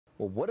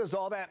Well, what does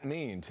all that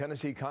mean?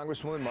 Tennessee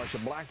Congresswoman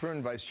Marsha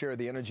Blackburn, Vice Chair of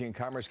the Energy and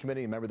Commerce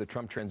Committee, a member of the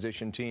Trump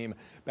transition team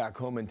back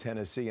home in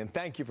Tennessee. And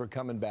thank you for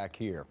coming back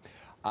here.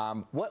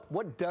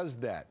 What does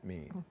that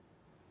mean?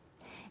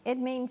 It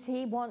means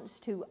he wants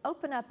to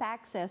open up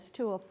access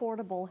to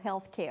affordable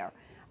health care.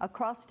 A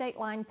cross-state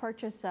line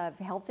purchase of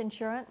health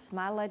insurance,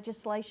 my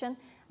legislation,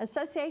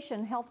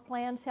 association health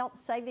plans, health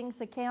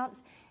savings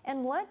accounts,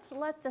 and let's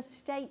let the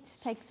states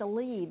take the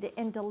lead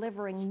in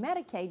delivering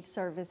Medicaid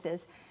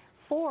services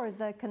for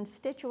the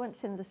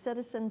constituents and the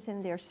citizens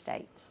in their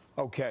states.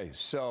 Okay,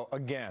 so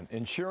again,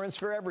 insurance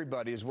for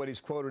everybody is what he's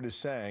quoted as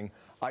saying.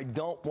 I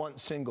don't want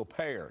single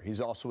payer.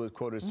 He's also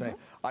quoted as saying.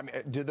 I mean,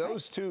 do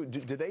those two,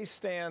 do they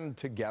stand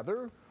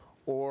together,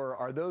 or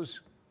are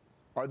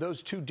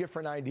those two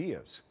different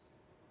ideas?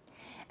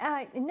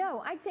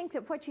 No, I think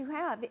that what you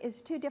have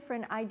is two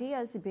different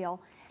ideas,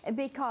 Bill,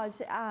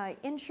 because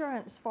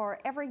insurance for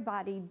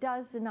everybody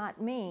does not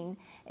mean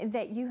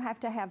that you have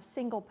to have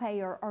single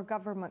payer or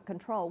government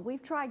control.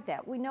 We've tried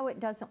that. We know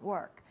it doesn't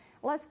work.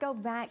 Let's go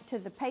back to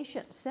the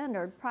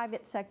patient-centered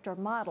private sector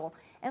model,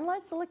 and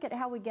let's look at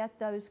how we get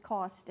those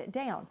costs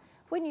down.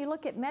 When you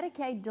look at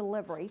Medicaid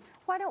delivery,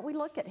 why don't we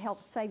look at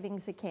health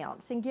savings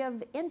accounts and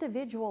give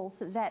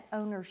individuals that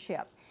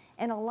ownership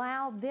and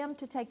allow them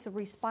to take the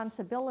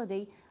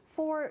responsibility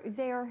for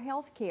their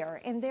health care?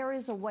 And there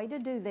is a way to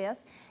do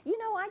this. You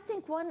know, I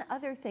think one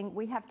other thing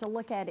we have to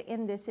look at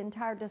in this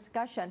entire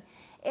discussion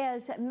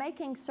is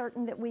making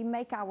certain that we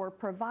make our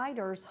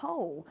providers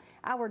whole,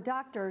 our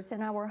doctors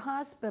and our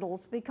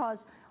hospitals,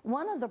 because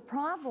one of the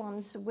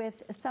problems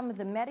with some of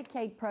the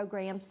Medicaid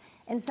programs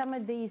and some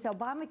of these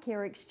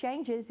Obamacare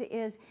exchanges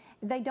is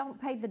they don't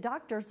pay the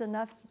doctors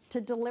enough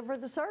to deliver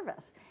the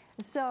service.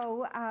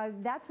 So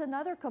that's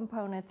another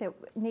component that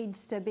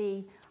needs to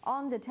be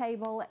on the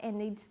table and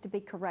needs to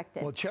be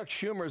corrected. Well, Chuck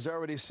Schumer is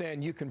already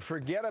saying you can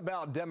forget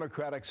about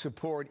Democratic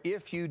support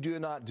if you do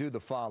not do the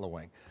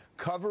following.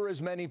 Cover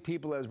as many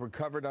people as were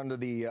covered under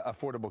the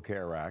Affordable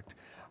Care Act.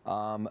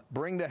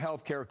 Bring the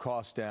health care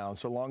costs down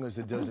so long as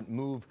it doesn't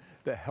move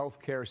the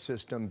health care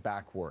system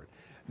backward.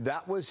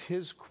 That was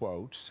his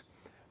quotes.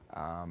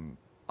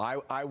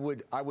 I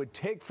would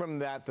take from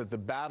that the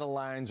battle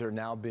lines are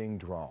now being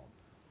drawn.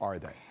 Are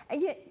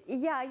they?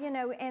 Yeah, you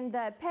know, and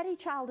the petty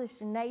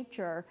childish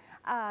nature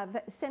of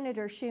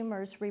Senator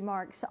Schumer's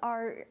remarks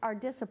are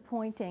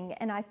disappointing,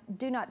 and I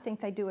do not think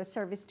they do a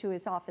service to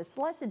his office.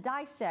 Let's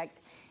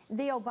dissect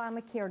the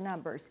Obamacare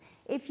numbers.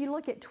 If you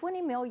look at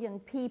 20 million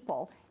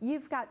people,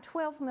 you've got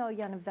 12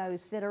 million of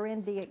those that are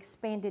in the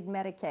expanded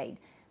Medicaid.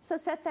 So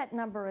set that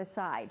number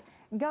aside.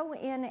 Go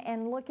in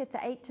and look at the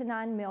 8 to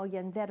 9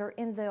 million that are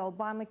in the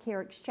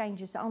Obamacare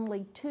exchanges.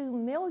 Only 2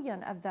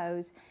 million of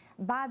those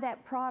buy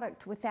that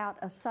product without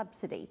a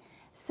subsidy.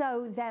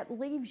 So that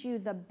leaves you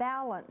the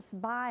balance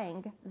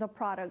buying the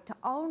product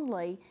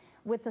only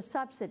with a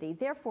subsidy.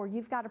 Therefore,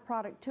 you've got a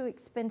product too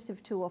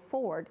expensive to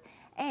afford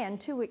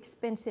and too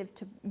expensive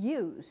to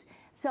use.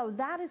 So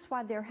that is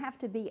why there have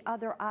to be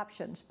other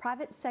options,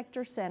 private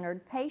sector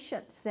centered,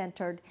 patient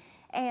centered,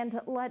 and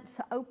let's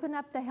open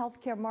up the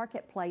healthcare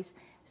marketplace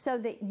so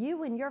that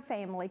you and your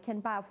family can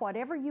buy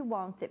whatever you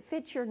want that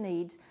fits your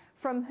needs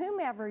from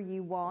whomever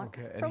you want,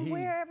 from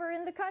wherever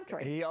in the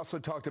country. He also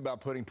talked about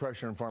putting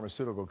pressure on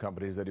pharmaceutical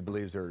companies that he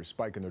believes are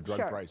spiking their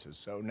drug prices.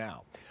 So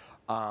now,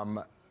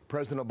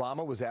 President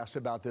Obama was asked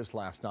about this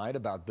last night,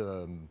 about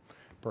the,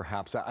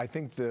 perhaps, I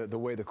think the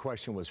way the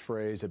question was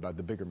phrased about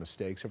the bigger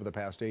mistakes over the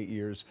past 8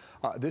 years.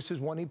 This is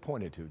one he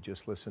pointed to.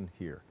 Just listen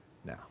here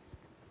now.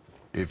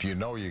 If you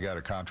know you got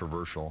a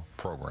controversial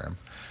program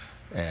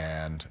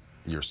and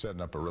you're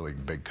setting up a really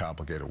big,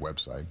 complicated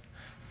website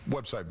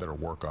better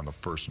work on the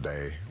first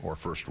day or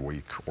first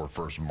week or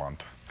first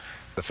month.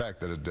 The fact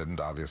that it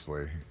didn't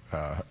obviously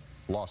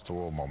lost a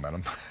little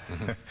momentum.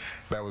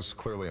 That was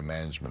clearly a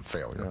management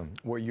failure.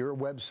 Will your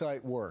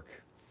website work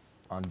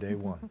on day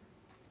one?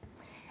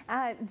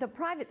 The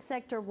private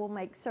sector will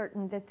make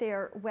certain that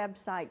their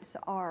websites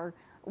are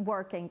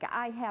working.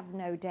 I have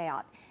no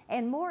doubt.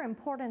 And more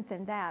important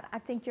than that, I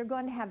think you're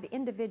going to have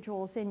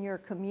individuals in your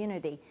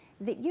community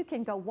that you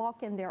can go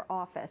walk in their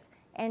office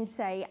and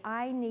say,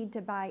 I need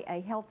to buy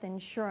a health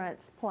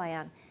insurance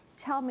plan.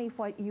 Tell me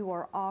what you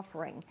are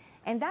offering.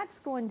 And that's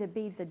going to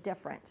be the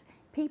difference.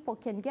 People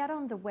can get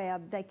on the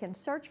web, they can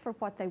search for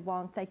what they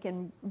want, they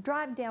can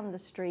drive down the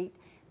street,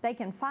 they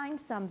can find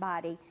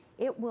somebody.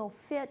 It will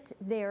fit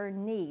their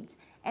needs.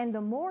 And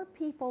the more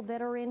people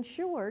that are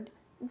insured,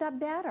 the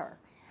better.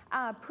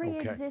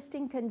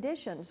 Pre-existing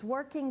conditions,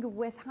 working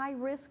with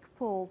high-risk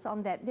pools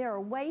on that. There are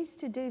ways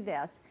to do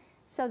this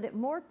so that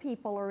more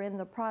people are in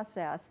the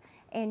process,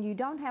 and you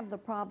don't have the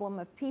problem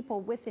of people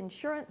with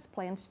insurance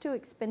plans too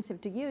expensive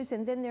to use,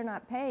 and then they're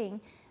not paying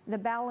the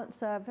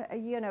balance of,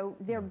 you know,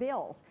 their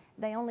bills.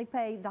 They only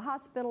pay, the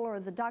hospital or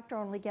the doctor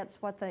only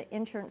gets what the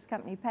insurance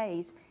company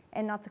pays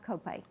and not the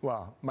copay.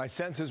 Well, my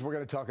sense is we're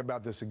going to talk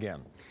about this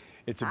again.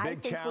 It's a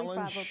big challenge.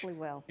 I think we probably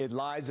will. It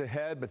lies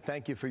ahead, but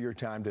thank you for your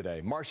time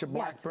today. Marsha Blackburn.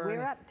 Yes,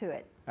 we're up to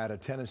it. Out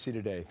of Tennessee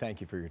today.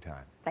 Thank you for your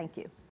time. Thank you.